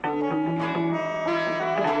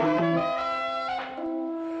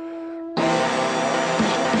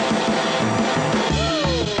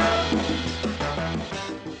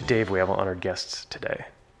Dave, we have honored guests today.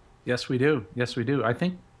 Yes, we do. I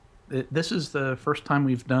think this is the first time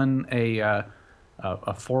we've done a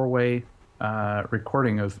four-way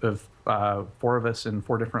recording of four of us in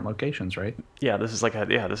four different locations, right? Yeah, this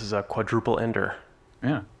is a quadruple ender.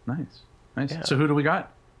 Yeah, nice. Yeah. So who do we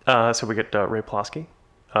got? So we get Ray Plosky.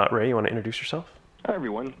 Ray, you want to introduce yourself? Hi,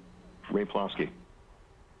 everyone. Ray Plosky.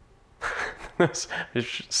 It's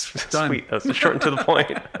sweet. That's short and to the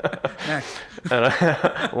point. Next.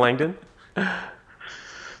 And, Langdon?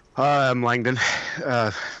 I'm Langdon.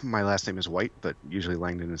 My last name is White, but usually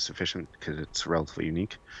Langdon is sufficient because it's relatively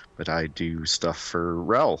unique. But I do stuff for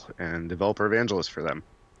RHEL and developer evangelist for them.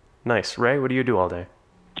 Nice. Ray, what do you do all day?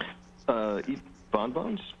 Eat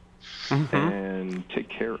bonbons and take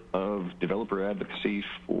care of developer advocacy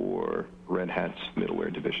for Red Hat's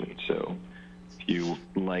middleware division. So if you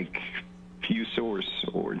like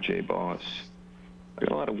FuSource or JBoss, I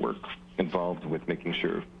got a lot of work involved with making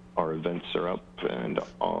sure our events are up and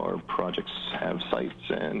our projects have sites,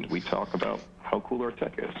 and we talk about how cool our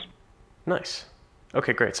tech is. Nice.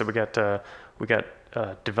 Okay, great. So we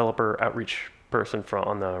got developer outreach person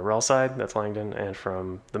on the RHEL side, that's Langdon, and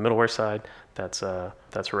from the middleware side, that's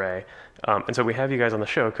Ray. And so we have you guys on the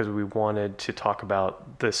show because we wanted to talk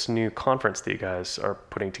about this new conference that you guys are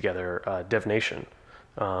putting together, DevNation.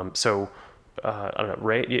 I don't know,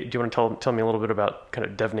 Ray, do you want to tell me a little bit about kind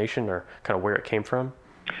of DevNation or kind of where it came from?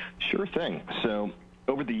 Sure thing. So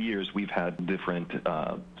over the years, we've had different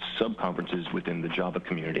sub-conferences within the Java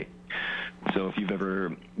community. So if you've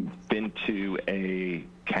ever been to a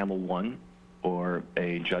Camel One or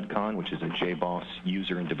a JUDCon, which is a JBoss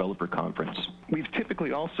user and developer conference, we've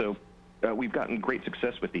typically also we've gotten great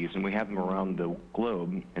success with these, and we have them around the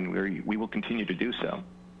globe, and we will continue to do so.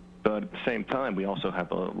 But at the same time, we also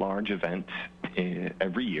have a large event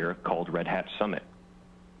every year called Red Hat Summit,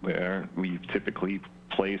 where we've typically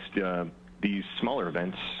placed these smaller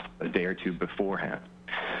events a day or two beforehand.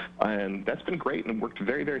 And that's been great and worked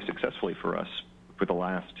very, very successfully for us for the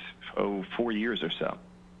last 4 years or so.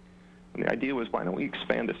 And the idea was, why don't we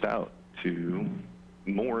expand this out to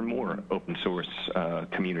more and more open source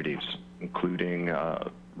communities, including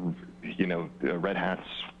Red Hat's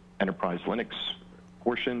Enterprise Linux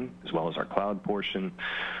portion, as well as our cloud portion,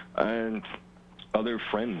 and other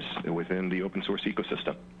friends within the open source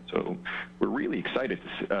ecosystem. So we're really excited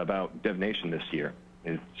about DevNation this year.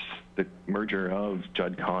 It's the merger of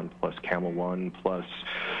JUDCon plus Camel One plus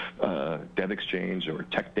DevExchange or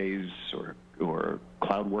Tech Days or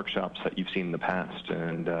cloud workshops that you've seen in the past.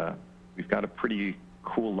 And we've got a pretty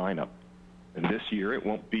cool lineup. And this year, it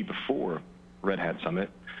won't be before Red Hat Summit.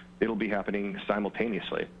 It'll be happening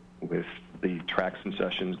simultaneously with the tracks and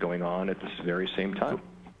sessions going on at this very same time.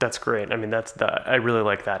 That's great. I mean, I really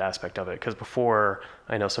like that aspect of it, because before,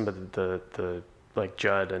 I know some of the like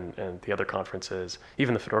Judd and the other conferences,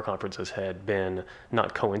 even the Fedora conferences, had been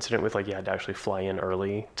not coincident with, like, you had to actually fly in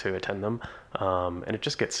early to attend them, and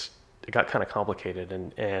it got kind of complicated.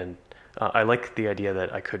 And I like the idea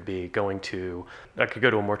that I could go to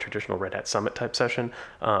a more traditional Red Hat Summit type session,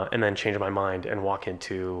 and then change my mind and walk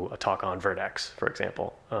into a talk on Vertex, for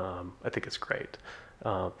example. I think it's great.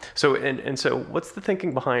 So what's the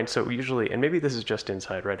thinking behind, so usually, and maybe this is just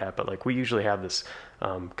inside Red Hat, but like we usually have this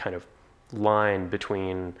kind of line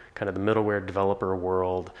between kind of the middleware developer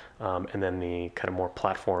world and then the kind of more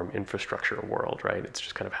platform infrastructure world, right? It's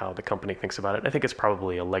just kind of how the company thinks about it. I think it's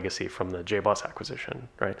probably a legacy from the JBoss acquisition,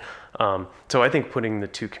 right? So I think putting the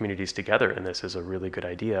two communities together in this is a really good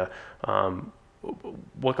idea.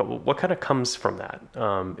 What kind of comes from that?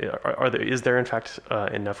 Is there in fact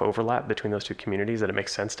enough overlap between those two communities that it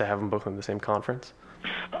makes sense to have them both in the same conference?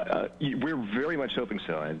 We're very much hoping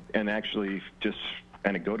so, and actually, just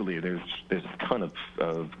anecdotally, there's a ton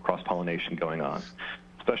of cross-pollination going on,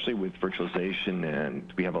 especially with virtualization,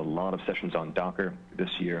 and we have a lot of sessions on Docker this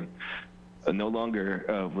year. No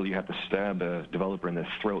longer will you have to stab a developer in the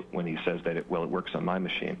throat when he says that it works on my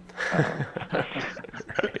machine.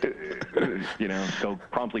 They'll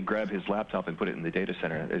promptly grab his laptop and put it in the data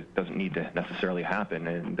center. It doesn't need to necessarily happen.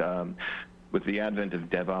 And with the advent of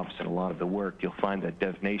DevOps and a lot of the work, you'll find that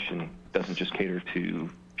DevNation doesn't just cater to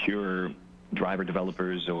pure driver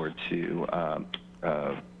developers or to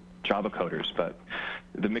Java coders, but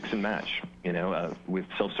the mix and match, with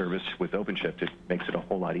self-service, with OpenShift, it makes it a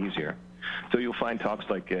whole lot easier. So you'll find talks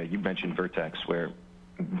like you mentioned Vertex, where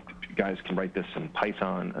guys can write this in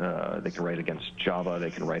Python, they can write against Java,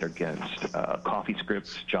 they can write against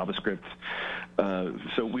CoffeeScript, JavaScript.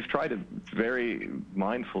 So we've tried to very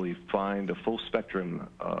mindfully find a full spectrum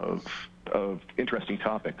of interesting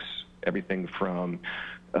topics, everything from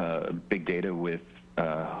big data with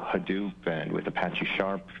Hadoop and with Apache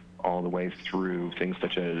Sharp, all the way through things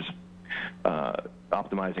such as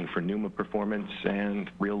optimizing for NUMA performance and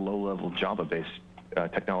real low-level Java-based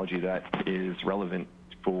technology that is relevant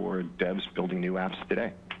for devs building new apps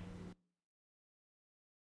today.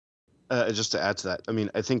 Just to add to that, I mean,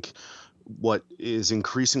 I think what is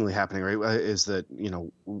increasingly happening, right, is that,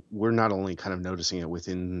 we're not only kind of noticing it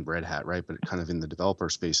within Red Hat, right, but kind of in the developer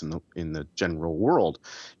space in the general world,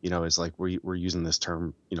 is like we're using this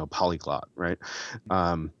term, polyglot, right?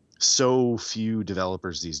 So few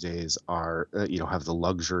developers these days are, have the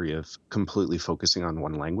luxury of completely focusing on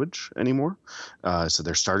one language anymore. So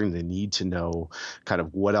they're starting to need to know kind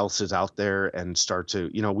of what else is out there and start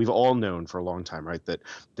to, we've all known for a long time, right, that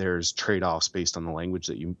there's trade-offs based on the language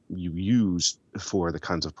that you use for the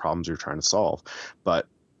kinds of problems you're trying to solve. But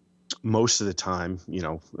most of the time,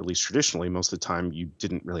 at least traditionally, most of the time you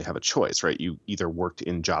didn't really have a choice, right? You either worked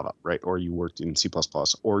in Java, right? Or you worked in C++,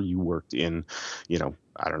 or you worked in,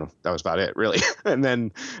 I don't know, that was about it, really. And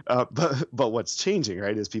then, but what's changing,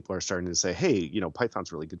 right, is people are starting to say, hey,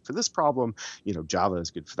 Python's really good for this problem. Java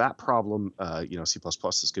is good for that problem. C++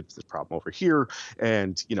 is good for this problem over here.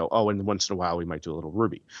 And, and once in a while we might do a little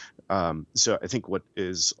Ruby. So I think what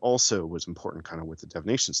was important kind of with the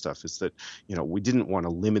DevNation stuff is that, we didn't want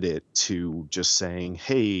to limit it to just saying,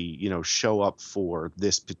 hey, show up for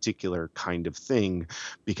this particular kind of thing,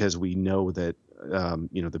 because we know that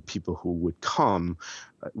the people who would come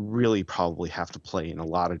really probably have to play in a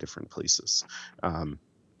lot of different places.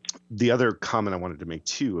 The other comment I wanted to make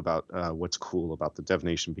too about what's cool about the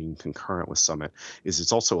DevNation being concurrent with Summit is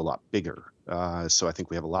it's also a lot bigger. So I think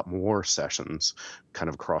we have a lot more sessions kind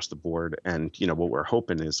of across the board. And, what we're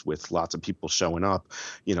hoping is with lots of people showing up,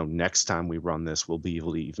 next time we run this, we'll be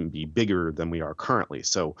able to even be bigger than we are currently.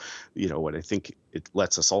 So, what I think it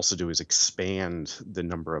lets us also do is expand the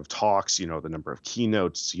number of talks, the number of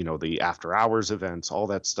keynotes, the after hours events, all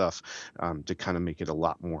that stuff, to kind of make it a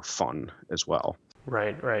lot more fun as well.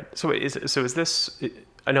 Right. So is this?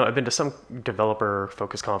 I know I've been to some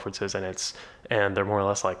developer-focused conferences, and they're more or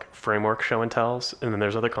less like framework show and tells, and then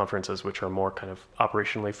there's other conferences which are more kind of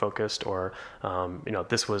operationally focused, or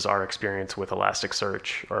this was our experience with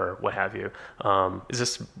Elasticsearch or what have you. Is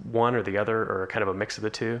this one or the other, or kind of a mix of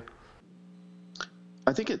the two?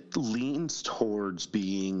 I think it leans towards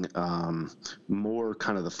being more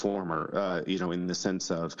kind of the former, in the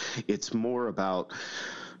sense of it's more about,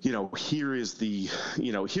 here's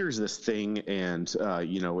this thing, and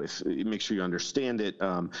if make sure you understand it.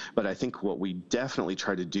 But I think what we definitely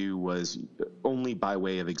tried to do was only by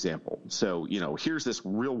way of example. So here's this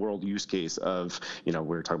real world use case of we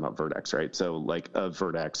were talking about Vertex, right? So like of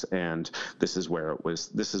Vertex, and this is where it was.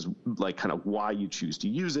 This is like kind of why you choose to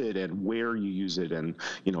use it and where you use it, and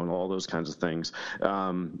and all those kinds of things.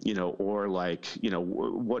 Or like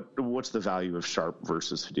what's the value of Sharp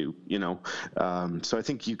versus Hadoop? So I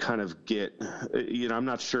think you kind of get, I'm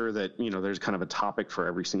not sure that, there's kind of a topic for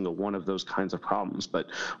every single one of those kinds of problems, but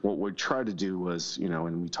what we tried to do was,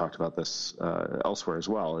 and we talked about this elsewhere as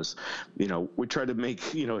well, is, we tried to make,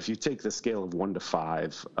 if you take the scale of 1 to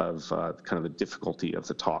 5 of kind of the difficulty of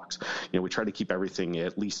the talks, we try to keep everything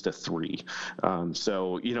at least a 3.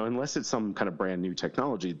 So, unless it's some kind of brand new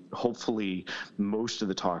technology, hopefully most of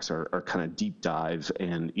the talks are kind of deep dive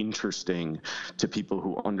and interesting to people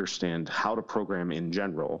who understand how to program in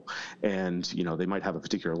general. And, they might have a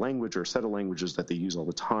particular language or a set of languages that they use all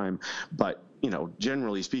the time. But,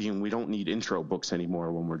 generally speaking, we don't need intro books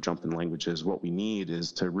anymore when we're jumping languages. What we need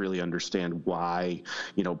is to really understand why,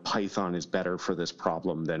 Python is better for this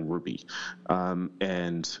problem than Ruby.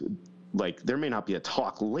 And like, there may not be a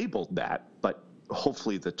talk labeled that, but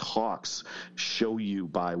hopefully the talks show you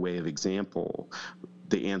by way of example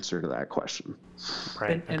the answer to that question.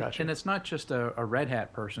 Right. And it's not just a Red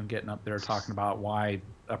Hat person getting up there talking about why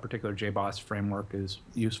a particular JBoss framework is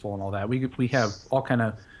useful and all that. We have all kind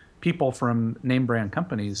of people from name brand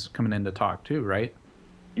companies coming in to talk too, right?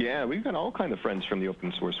 Yeah, we've got all kinds of friends from the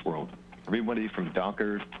open source world. Everybody from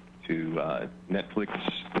Docker to Netflix,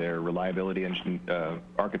 their reliability engine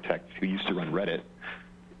architect who used to run Reddit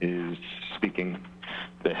is speaking.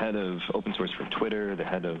 The head of open source from Twitter, the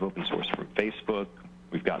head of open source from Facebook.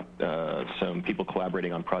 We've got some people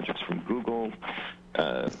collaborating on projects from Google,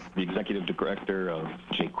 the executive director of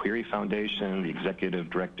jQuery Foundation, the executive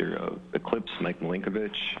director of Eclipse, Mike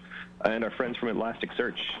Milinkovich, and our friends from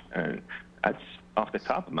Elasticsearch. And that's off the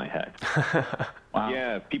top of my head. Wow.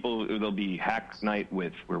 Yeah, there'll be Hack Night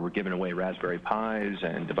where we're giving away Raspberry Pis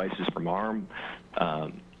and devices from ARM.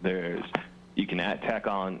 You can tack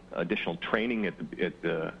on additional training at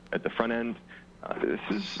the front end. This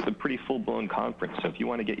is a pretty full-blown conference, so if you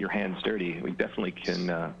want to get your hands dirty, we definitely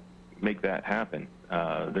can make that happen.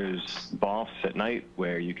 There's BOFs at night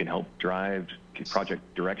where you can help drive project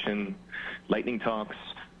direction, lightning talks,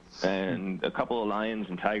 and a couple of lions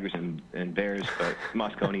and tigers and bears, but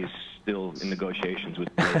Moscone is still in negotiations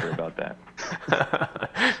with Blazer about that.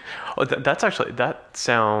 Well, that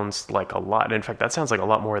sounds like a lot. In fact, that sounds like a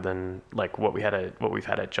lot more than like what we've had at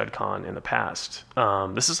JudCon in the past.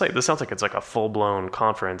 This sounds like it's like a full-blown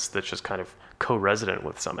conference that's just kind of co-resident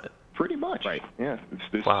with Summit. Pretty much. Right. Yeah.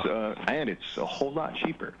 Wow. And it's a whole lot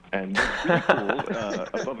cheaper. And what's really cool,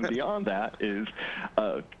 above and beyond that, is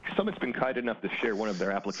Summit's been kind enough to share one of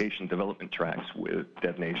their application development tracks with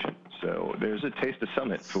DevNation. So there's a taste of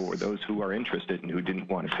Summit for those who are interested and who didn't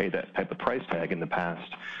want to pay that type of price tag in the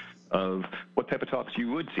past of what type of talks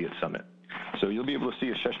you would see at Summit. So you'll be able to see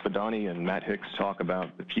Ashesh Badani and Matt Hicks talk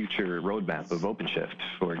about the future roadmap of OpenShift,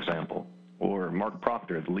 for example. Or Mark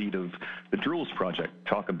Proctor, the lead of the Drools project,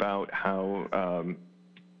 talk about how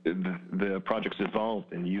the project's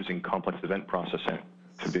evolved in using complex event processing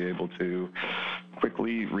to be able to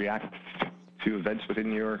quickly react to events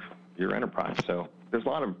within your enterprise. So there's a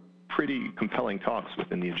lot of pretty compelling talks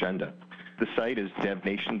within the agenda. The site is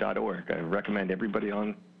devnation.org. I recommend everybody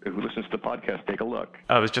who listens to the podcast take a look.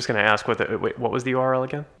 I was just going to ask, what was the URL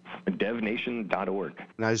again? devnation.org.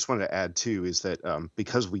 And I just wanted to add too is that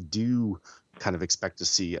because we do kind of expect to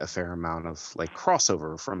see a fair amount of like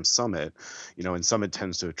crossover from Summit, and Summit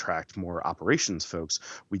tends to attract more operations folks.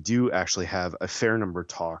 We do actually have a fair number of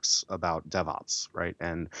talks about DevOps, right?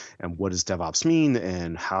 And what does DevOps mean,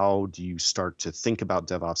 and how do you start to think about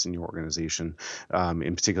DevOps in your organization?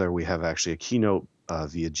 In particular, we have actually a keynote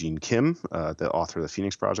via Gene Kim, the author of the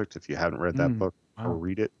Phoenix Project. If you haven't read that book, go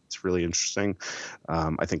read it. It's really interesting.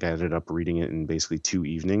 I think I ended up reading it in basically 2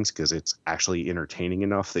 evenings because it's actually entertaining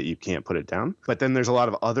enough that you can't put it down. But then there's a lot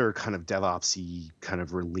of other kind of DevOps-y kind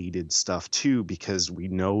of related stuff too, because we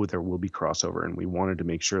know there will be crossover, and we wanted to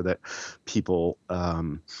make sure that people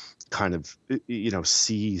kind of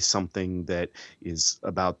see something that is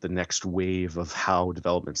about the next wave of how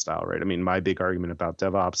development style, right? I mean, my big argument about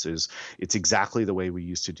DevOps is it's exactly the way we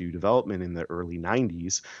used to do development in the early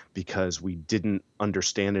 90s, because we didn't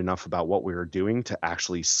understand enough about what we were doing to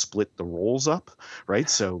actually split the roles up, right?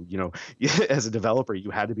 So, as a developer, you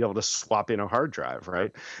had to be able to swap in a hard drive,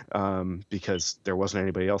 right? Because there wasn't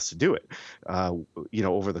anybody else to do it.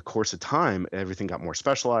 Over the course of time, everything got more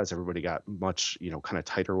specialized. Everybody got much, kind of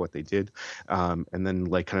tighter what they did. And then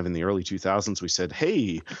like kind of in the early 2000s, we said,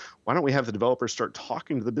 hey, why don't we have the developers start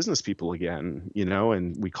talking to the business people again,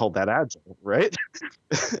 and we called that Agile, right?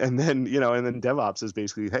 and then DevOps is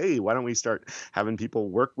basically, hey, why don't we start having people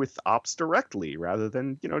work with ops directly rather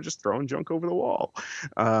than, just throwing junk over the wall.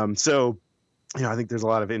 I think there's a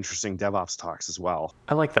lot of interesting DevOps talks as well.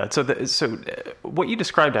 I like that. So what you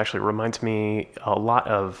described actually reminds me a lot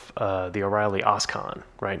of the O'Reilly OSCON,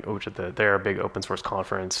 right? Which is their big open source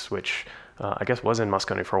conference, which I guess was in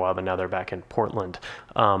Moscone for a while, but now they're back in Portland.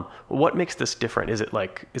 What makes this different?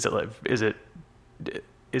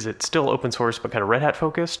 Is it still open source but kind of Red Hat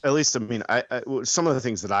focused? At least, I mean, I some of the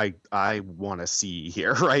things that I want to see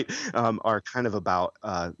here, right, are kind of about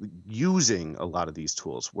using a lot of these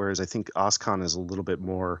tools. Whereas I think OSCON is a little bit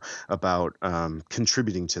more about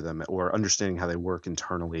contributing to them or understanding how they work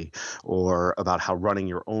internally, or about how running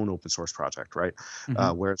your own open source project, right?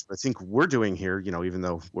 Mm-hmm. Whereas I think we're doing here, even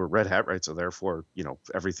though we're Red Hat, right, so therefore,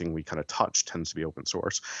 everything we kind of touch tends to be open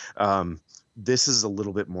source. This is a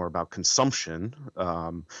little bit more about consumption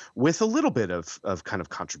with a little bit of kind of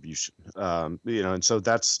contribution, and so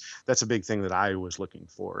that's a big thing that I was looking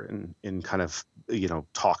for in kind of,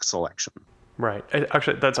 talk selection. Right.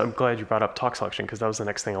 Actually, I'm glad you brought up talk selection, because that was the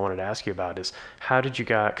next thing I wanted to ask you about is how did you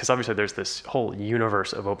because obviously there's this whole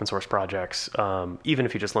universe of open source projects. Even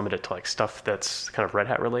if you just limit it to like stuff that's kind of Red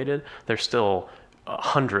Hat related, there's still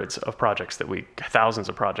thousands of projects that we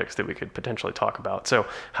could potentially talk about. So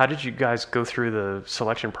how did you guys go through the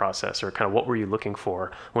selection process, or kind of what were you looking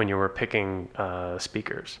for when you were picking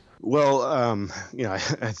speakers? Well,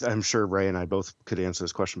 I'm sure Ray and I both could answer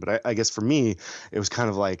this question, but I guess for me, it was kind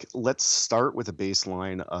of like, let's start with a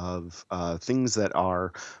baseline of things that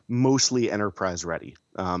are mostly enterprise ready,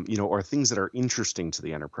 or things that are interesting to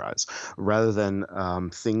the enterprise, rather than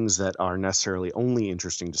things that are necessarily only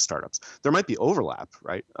interesting to startups. There might be overlap,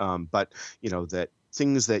 right? But, that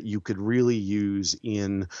things that you could really use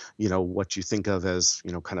in, what you think of as,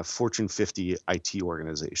 kind of Fortune 50 IT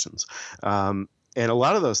organizations. And a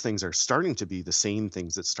lot of those things are starting to be the same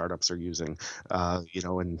things that startups are using,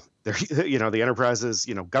 and they're, the enterprises,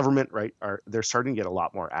 government, right, they're starting to get a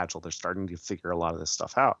lot more agile. They're starting to figure a lot of this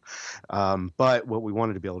stuff out. But what we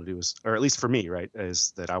wanted to be able to do is, or at least for me, right,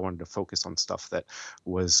 is that I wanted to focus on stuff that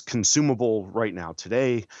was consumable right now,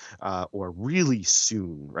 today, or really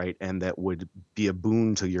soon, right, and that would be a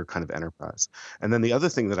boon to your kind of enterprise. And then the other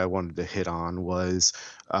thing that I wanted to hit on was,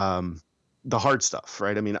 the hard stuff,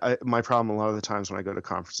 right? I mean, my problem a lot of the times when I go to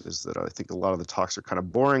conferences is that I think a lot of the talks are kind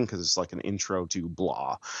of boring because it's like an intro to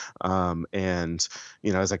blah. And,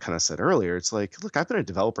 as I kind of said earlier, it's like, look, I've been a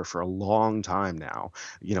developer for a long time now.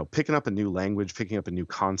 Picking up a new language, picking up a new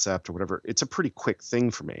concept or whatever, it's a pretty quick thing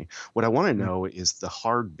for me. What I want to know is the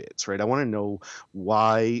hard bits, right? I want to know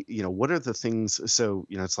why, what are the things. So,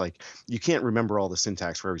 it's like you can't remember all the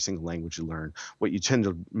syntax for every single language you learn. What you tend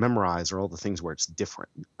to memorize are all the things where it's different,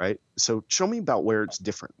 right? So show me about where it's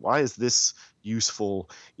different. Why is this useful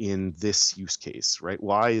in this use case, right?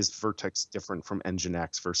 Why is Vertex different from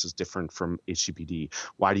Nginx versus different from HTTPD?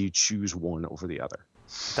 Why do you choose one over the other?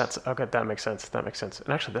 That's okay. That makes sense. And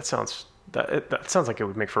actually, that sounds like it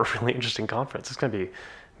would make for a really interesting conference. It's going to be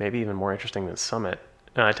maybe even more interesting than Summit.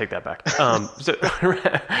 No, I take that back.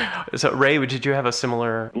 So Ray, did you have a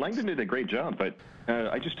similar? Langdon did a great job, but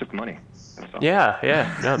I just took money.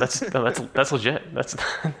 Yeah. No, that's legit. That's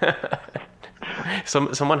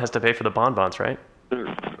someone has to pay for the bonbons, right?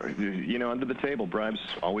 Under the table, bribes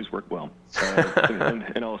always work well.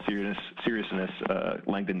 In all seriousness,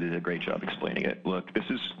 Langdon did a great job explaining it. Look, this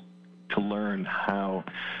is to learn how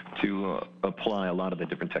to apply a lot of the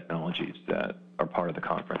different technologies that are part of the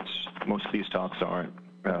conference. Most of these talks aren't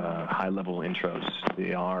high-level intros.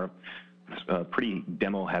 They are pretty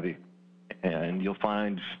demo-heavy, and you'll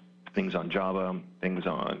find things on Java, things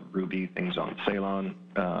on Ruby, things on Ceylon.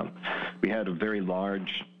 We had a very large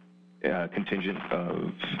contingent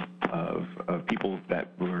of people that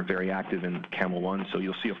were very active in Camel One, so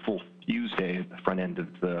you'll see a full Fuse day at the front end of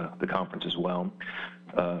the conference as well.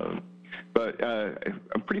 But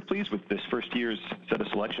I'm pretty pleased with this first year's set of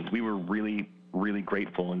selections. We were really, really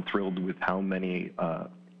grateful and thrilled with how many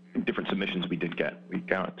different submissions we did get. We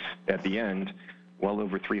got, at the end, well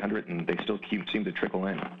over 300, and they still seem to trickle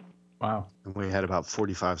in. Wow. And we had about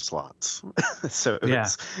 45 slots. So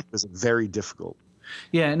it was very difficult.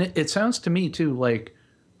 Yeah, and it sounds to me, too, like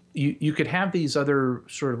you could have these other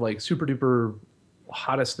sort of like super duper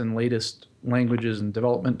hottest and latest languages and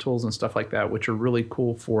development tools and stuff like that, which are really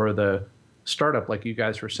cool for the startup, like you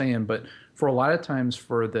guys were saying. But for a lot of times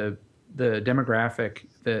for the demographic,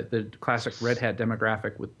 the classic Red Hat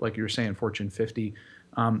demographic with, like you were saying, Fortune 50,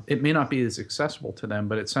 it may not be as accessible to them,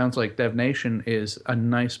 but it sounds like DevNation is a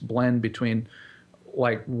nice blend between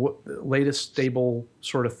like latest stable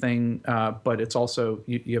sort of thing, but it's also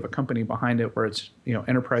you have a company behind it where it's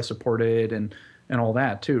enterprise supported and all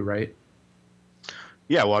that too, right?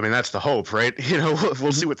 Yeah, well, I mean, that's the hope, right?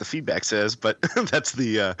 We'll see what the feedback says, but that's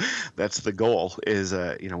the goal. Is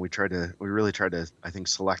we really try to, I think,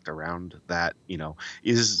 select around that.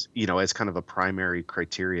 Is as kind of a primary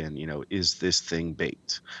criterion. Is this thing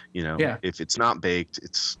baked? If it's not baked,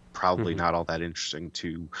 it's probably not all that interesting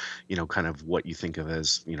to, kind of what you think of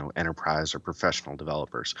as enterprise or professional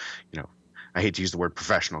developers. I hate to use the word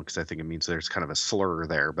professional because I think it means there's kind of a slur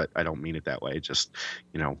there, but I don't mean it that way. Just,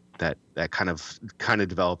 that kind of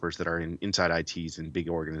developers that are inside ITs in big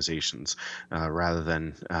organizations, rather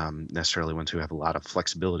than necessarily ones who have a lot of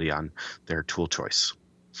flexibility on their tool choice.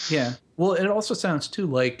 Yeah. Well, it also sounds too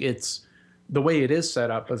like it's the way it is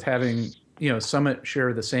set up of having, Summit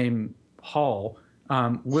share the same hall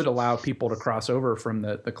would allow people to cross over from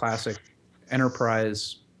the classic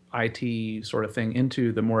enterprise IT sort of thing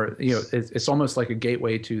into the more, it's almost like a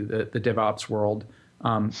gateway to the DevOps world.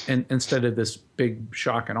 And instead of this big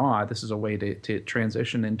shock and awe, this is a way to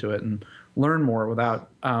transition into it and learn more without,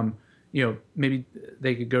 maybe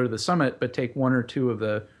they could go to the summit, but take one or two of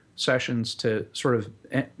the sessions to sort of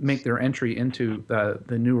make their entry into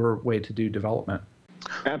the newer way to do development.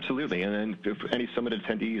 Absolutely. And then if any summit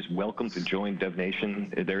attendee is welcome to join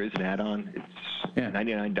DevNation, there is an add-on. It's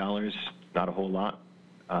 $99, not a whole lot.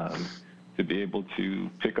 To be able to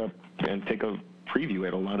pick up and take a preview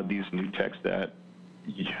at a lot of these new techs that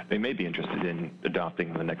they may be interested in adopting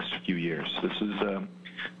in the next few years. This is a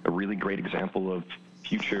really great example of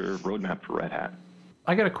future roadmap for Red Hat.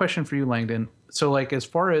 I got a question for you, Langdon. So, like, as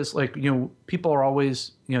far as people are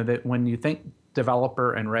always, that when you think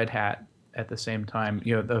developer and Red Hat at the same time,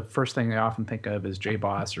 the first thing they often think of is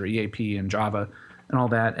JBoss or EAP and Java and all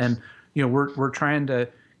that. And we're trying to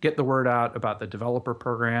get the word out about the developer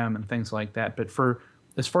program and things like that. But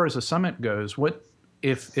as far as the summit goes, what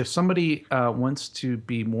if somebody wants to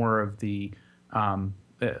be more of the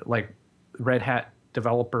like Red Hat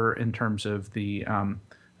developer in terms of the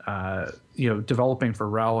developing for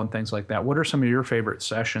RHEL and things like that, what are some of your favorite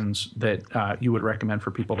sessions that you would recommend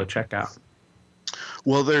for people to check out?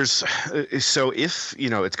 Well, so if,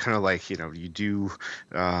 it's kind of like, you do,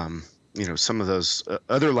 some of those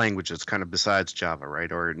other languages kind of besides Java,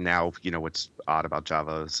 right? Or now, what's odd about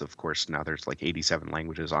Java is, of course, now there's like 87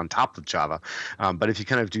 languages on top of Java. But if you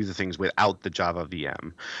kind of do the things without the Java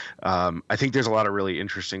VM, I think there's a lot of really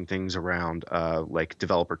interesting things around like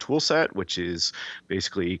developer toolset, which is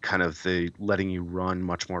basically kind of the letting you run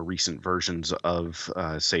much more recent versions of,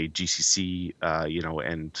 say, GCC,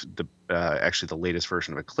 and actually the latest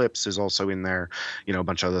version of Eclipse is also in there, a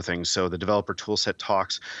bunch of other things. So the developer toolset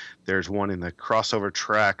talks, there's one in the crossover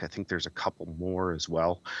track. I think there's a couple more as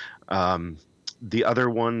well. The other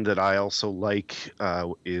one that I also like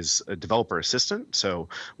is a developer assistant. So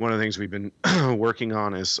one of the things we've been working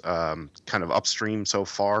on is kind of upstream so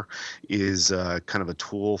far is kind of a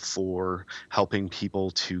tool for helping people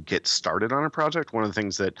to get started on a project. One of the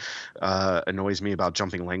things that annoys me about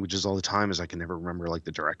jumping languages all the time is I can never remember like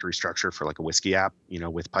the directory structure for like a Whiskey app,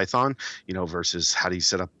 with Python, versus how do you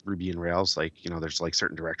set up Ruby and Rails? Like, there's like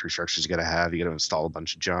certain directory structures you got to have. You got to install a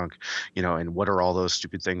bunch of junk, and what are all those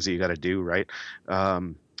stupid things that you got to do, right? Or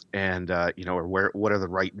what are the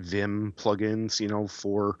right Vim plugins,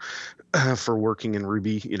 for working in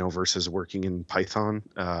Ruby, versus working in Python.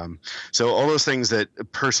 So all those things that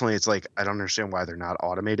personally, it's like, I don't understand why they're not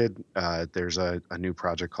automated. There's a new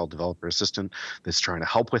project called Developer Assistant that's trying to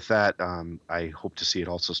help with that. I hope to see it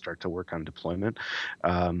also start to work on deployment.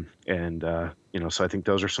 So I think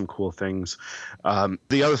those are some cool things.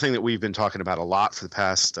 The other thing that we've been talking about a lot for the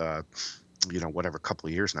past, couple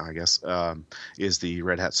of years now, I guess, is the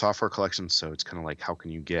Red Hat software collection. So it's kind of like, how can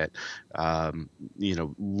you get,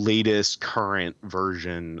 latest current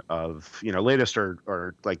version of, latest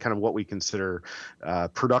or like kind of what we consider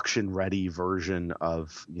production ready version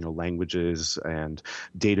of, languages and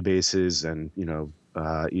databases and,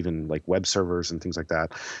 even like web servers and things like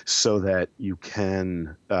that, so that you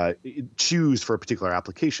can choose for a particular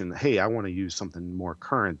application. Hey, I want to use something more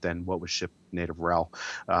current than what was shipped native RHEL,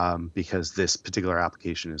 because this particular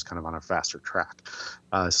application is kind of on a faster track.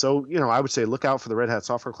 So I would say look out for the Red Hat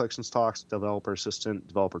Software Collections talks, Developer Assistant,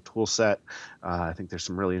 Developer Toolset. I think there's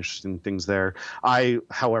some really interesting things there. I,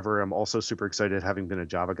 however, am also super excited, having been a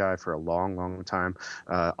Java guy for a long, long time.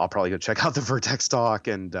 I'll probably go check out the Vertex talk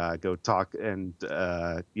and go talk and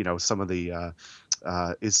some of the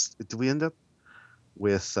do we end up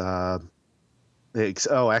with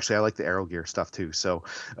actually I like the AeroGear stuff too. So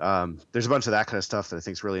there's a bunch of that kind of stuff that I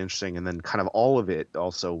think is really interesting, and then kind of all of it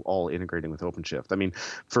also all integrating with OpenShift. I mean,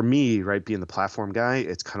 for me, right, being the platform guy,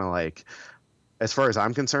 it's kind of like, as far as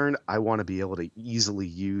I'm concerned, I want to be able to easily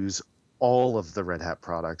use all of the Red Hat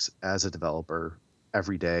products as a developer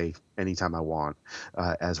every day, anytime I want,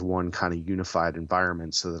 as one kind of unified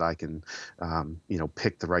environment, so that I can,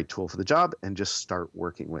 pick the right tool for the job and just start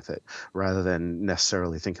working with it, rather than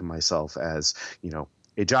necessarily thinking myself as,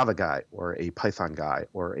 a Java guy or a Python guy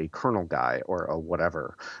or a kernel guy or a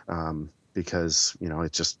whatever, because,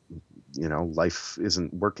 it's just, life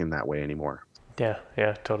isn't working that way anymore.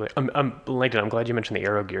 Yeah, totally. Langdon, I'm glad you mentioned the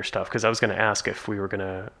AeroGear stuff, because I was going to ask if we were going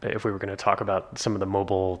to talk about some of the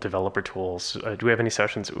mobile developer tools. Do we have any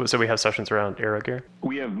sessions? So we have sessions around AeroGear?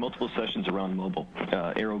 We have multiple sessions around mobile.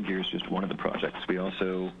 AeroGear is just one of the projects. We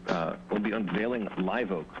also will be unveiling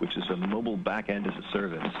LiveOak, which is a mobile backend as a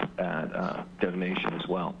service at Detonation as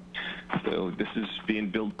well. So this is being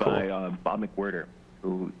built by Bob McWhirter,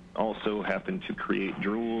 who also happened to create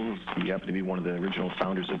Drools. He happened to be one of the original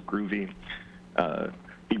founders of Groovy.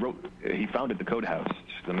 He founded the Code House.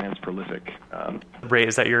 The man's prolific. Ray,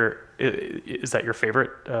 is that your favorite?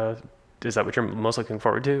 Is that what you're most looking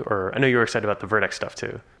forward to? Or I know you were excited about the Vertex stuff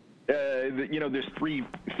too. There's three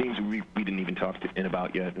things we didn't even talk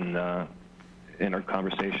about yet in our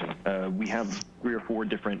conversation. We have 3 or 4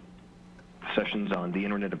 different sessions on the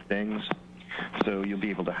Internet of Things, so you'll be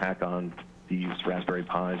able to hack on these Raspberry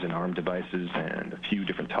Pis and ARM devices, and a few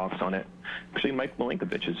different talks on it. Actually, Mike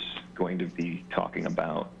Milinkovic is going to be talking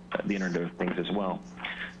about the Internet of Things as well.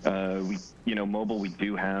 Mobile, we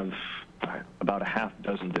do have about a half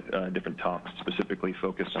dozen different talks specifically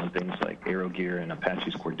focused on things like AeroGear and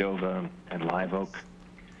Apache's Cordova and LiveOak.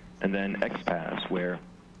 And then XPath, where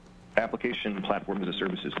application platform as a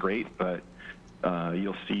service is great, but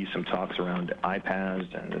you'll see some talks around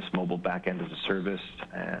iPaaS and this mobile backend as a service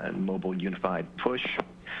and mobile unified push.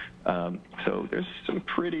 So there's some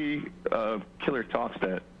pretty killer talks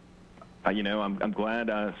that I'm glad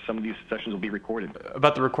some of these sessions will be recorded.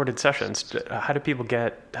 About the recorded sessions, do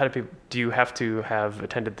you have to have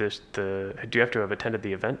attended do you have to have attended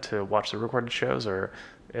the event to watch the recorded shows, or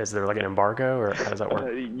is there like an embargo, or how does that work?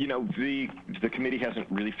 The committee hasn't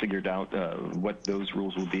really figured out what those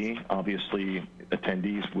rules will be. Obviously,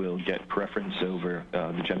 attendees will get preference over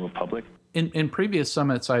the general public. In previous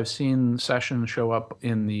summits, I've seen sessions show up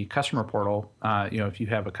in the customer portal, if you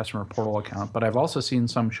have a customer portal account, but I've also seen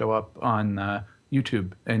some show up on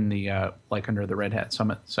YouTube in the under the Red Hat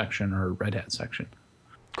Summit section or Red Hat section.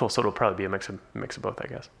 Cool. So it'll probably be a mix of both, I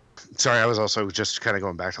guess. Sorry, I was also just kind of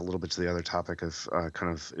going back a little bit to the other topic of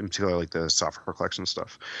kind of in particular like the software collection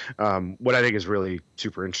stuff. What I think is really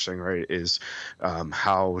super interesting, right, is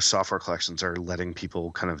how software collections are letting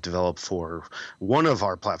people kind of develop for one of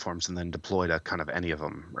our platforms and then deploy to kind of any of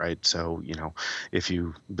them, right? So, if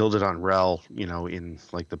you build it on RHEL, in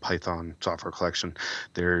like the Python software collection,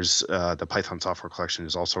 there's the Python software collection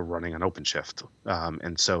is also running on OpenShift.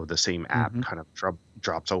 And so the same app kind of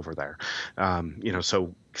drops over there.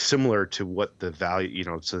 So similar to what the value,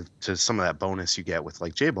 to some of that bonus you get with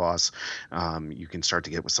like JBoss, you can start to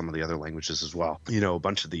get with some of the other languages as well. A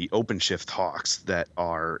bunch of the OpenShift talks that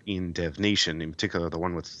are in DevNation, in particular the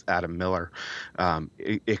one with Adam Miller,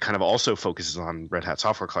 it kind of also focuses on Red Hat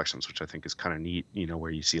software collections, which I think is kind of neat,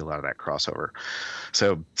 where you see a lot of that crossover.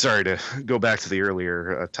 So sorry to go back to the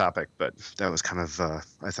earlier topic, but that was kind of,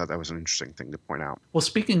 I thought that was an interesting thing to point out. Well,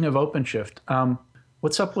 speaking of OpenShift,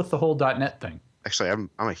 what's up with the whole .NET thing? Actually, I'm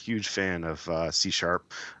a huge fan of C#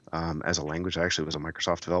 as a language. I actually was a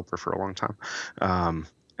Microsoft developer for a long time.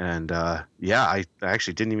 I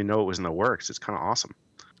actually didn't even know it was in the works. It's kind of awesome.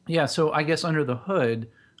 Yeah, so I guess under the hood,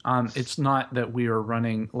 it's not that we are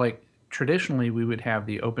running, like traditionally we would have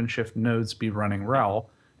the OpenShift nodes be running RHEL,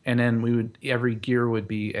 and then every gear would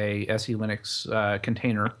be a SE Linux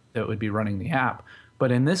container that would be running the app.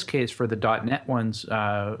 But in this case, for the .NET ones,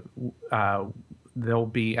 they'll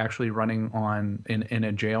be actually running in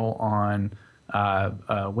a jail on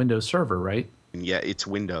Windows Server, right? Yeah, it's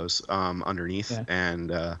Windows underneath,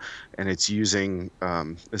 and it's using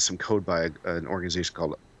some code by an organization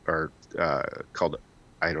called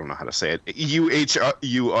I don't know how to say it.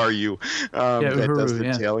 UHURU. That does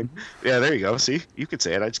the tailing. Yeah, there you go. See, you could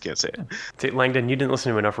say it. I just can't say it. See, Langdon, you didn't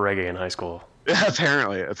listen to enough reggae in high school.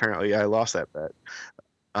 Apparently, yeah, I lost that bet.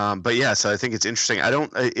 But yeah, so I think it's interesting.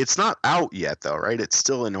 It's not out yet though, right? It's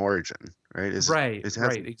still in origin, right? Right,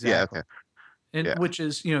 exactly. Yeah, okay. And which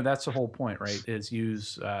is, that's the whole point, right? Is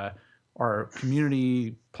use our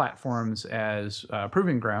community platforms as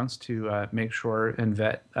proving grounds to make sure and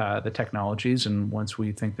vet the technologies. And once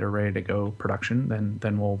we think they're ready to go production,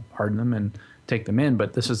 then we'll harden them and take them in.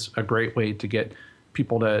 But this is a great way to get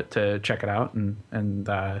people to check it out and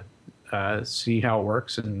see how it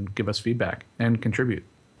works and give us feedback and contribute.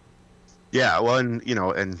 Yeah, well, and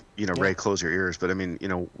Ray, close your ears. But I mean,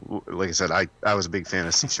 like I said, I was a big fan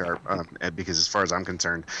of C#, because as far as I'm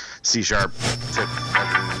concerned, C# took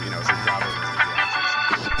everything, it's a Java.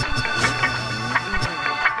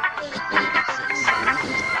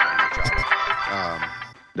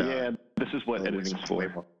 This is what editing is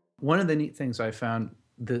for. One of the neat things I found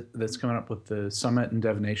that's coming up with the Summit and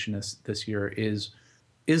DevNation this year is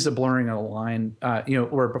a blurring of the line.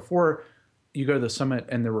 Where before, you go to the Summit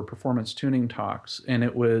and there were performance tuning talks, and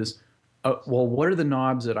it was, what are the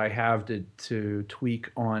knobs that I have to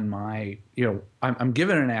tweak on my, I'm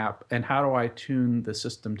given an app, and how do I tune the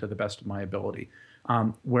system to the best of my ability?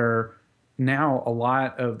 Where now a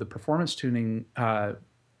lot of the performance tuning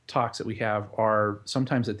talks that we have are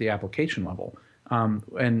sometimes at the application level.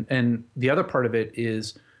 And the other part of it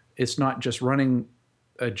is it's not just running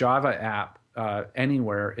a Java app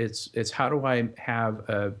anywhere. It's how do I have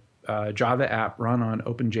a Java app run on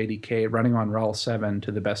OpenJDK, running on RHEL 7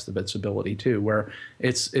 to the best of its ability too, where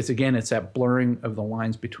it's that blurring of the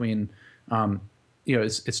lines between,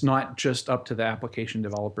 it's not just up to the application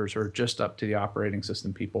developers or just up to the operating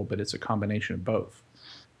system people, but it's a combination of both.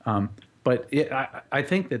 But I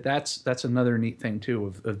think that's another neat thing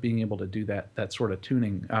too of being able to do that sort of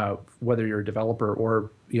tuning, whether you're a developer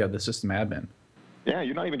or the system admin. Yeah,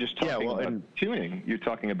 you're not even just talking about tuning. You're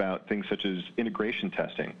talking about things such as integration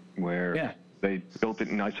testing, where they built it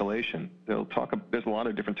in isolation. There's a lot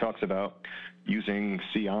of different talks about using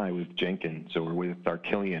CI with Jenkins or with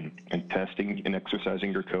Arquillion and testing and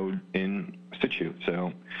exercising your code in situ.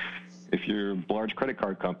 So if you're a large credit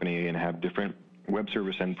card company and have different web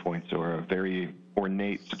service endpoints or a very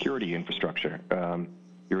ornate security infrastructure,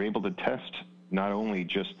 you're able to test not only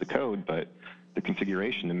just the code, but the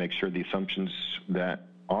configuration to make sure the assumptions that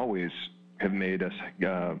always have made us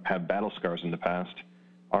have battle scars in the past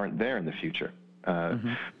aren't there in the future.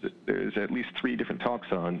 There's at least 3 different talks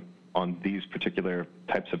on these particular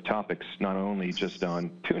types of topics, not only just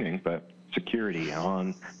on tuning, but security,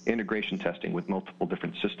 on integration testing with multiple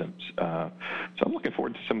different systems. So I'm looking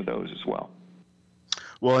forward to some of those as well.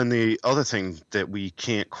 Well, and the other thing that we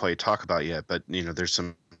can't quite talk about yet, but there's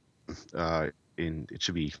some it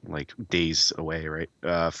should be like days away, right?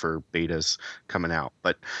 For betas coming out,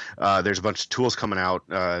 but there's a bunch of tools coming out,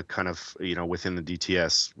 kind of within the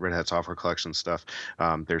DTS Red Hat Software Collection stuff.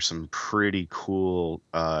 There's some pretty cool,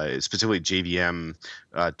 specifically JVM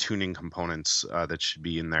tuning components that should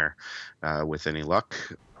be in there with any luck.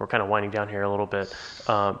 We're kind of winding down here a little bit.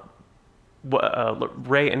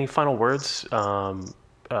 Ray, any final words? And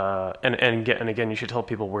again, you should tell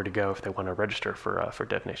people where to go if they want to register for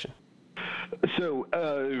DevNation. So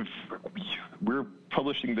we're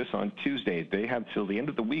publishing this on Tuesday. They have till the end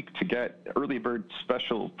of the week to get early bird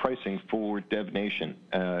special pricing for DevNation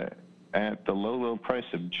at the low price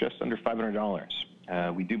of just under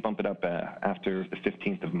 $500. We do bump it up after the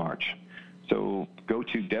 15th of March. So go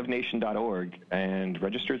to devnation.org and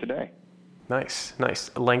register today. Nice.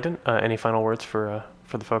 Langdon, any final words for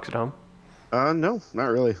the folks at home? No, not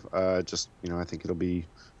really. Just,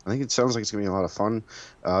 I think it sounds like it's going to be a lot of fun.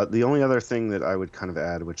 The only other thing that I would kind of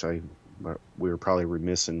add, which we were probably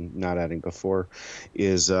remiss in not adding before,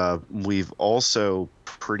 is we've also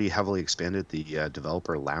pretty heavily expanded the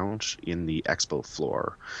developer lounge in the expo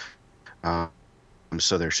floor.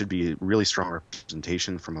 So there should be really strong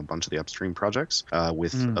representation from a bunch of the upstream projects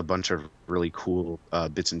with a bunch of really cool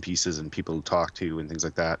bits and pieces and people to talk to and things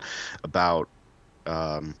like that about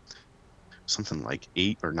something like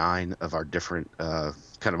 8 or 9 of our different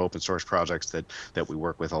kind of open source projects that we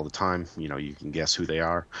work with all the time. You can guess who they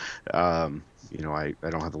are. I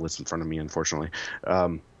don't have the list in front of me, unfortunately.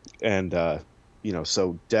 So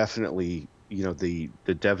definitely, the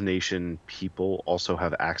DevNation people also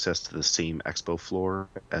have access to the same expo floor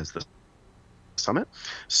as the summit.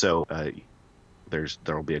 So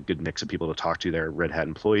there'll be a good mix of people to talk to there, Red Hat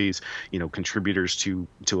employees, contributors to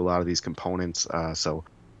a lot of these components. So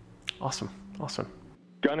awesome.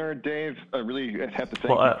 Gunnar, Dave, I really have to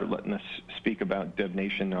thank you for letting us speak about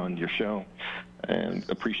DevNation on your show, and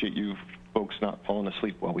appreciate you folks not falling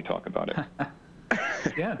asleep while we talk about it.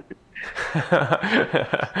 Yeah.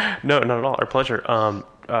 No, not at all. Our pleasure.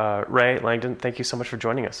 Ray, Langdon, thank you so much for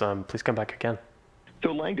joining us. Please come back again.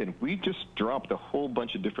 So Langdon, we just dropped a whole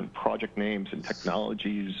bunch of different project names and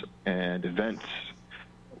technologies and events.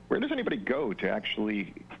 Where does anybody go to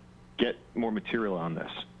actually get more material on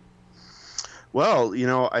this? Well,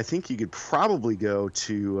 I think you could probably go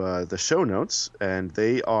to the show notes, and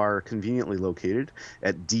they are conveniently located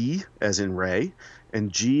at D as in Ray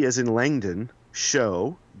and G as in Langdon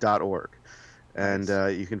show.org. And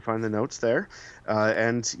you can find the notes there.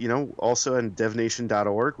 And also on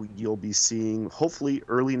devnation.org, you'll be seeing, hopefully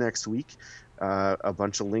early next week, a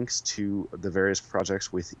bunch of links to the various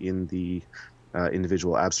projects within the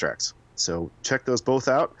individual abstracts. So check those both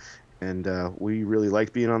out. And we really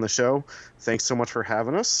like being on the show. Thanks so much for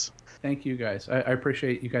having us. Thank you, guys. I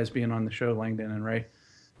appreciate you guys being on the show, Langdon and Ray.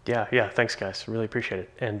 Yeah. Thanks, guys. Really appreciate it.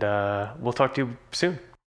 And we'll talk to you soon.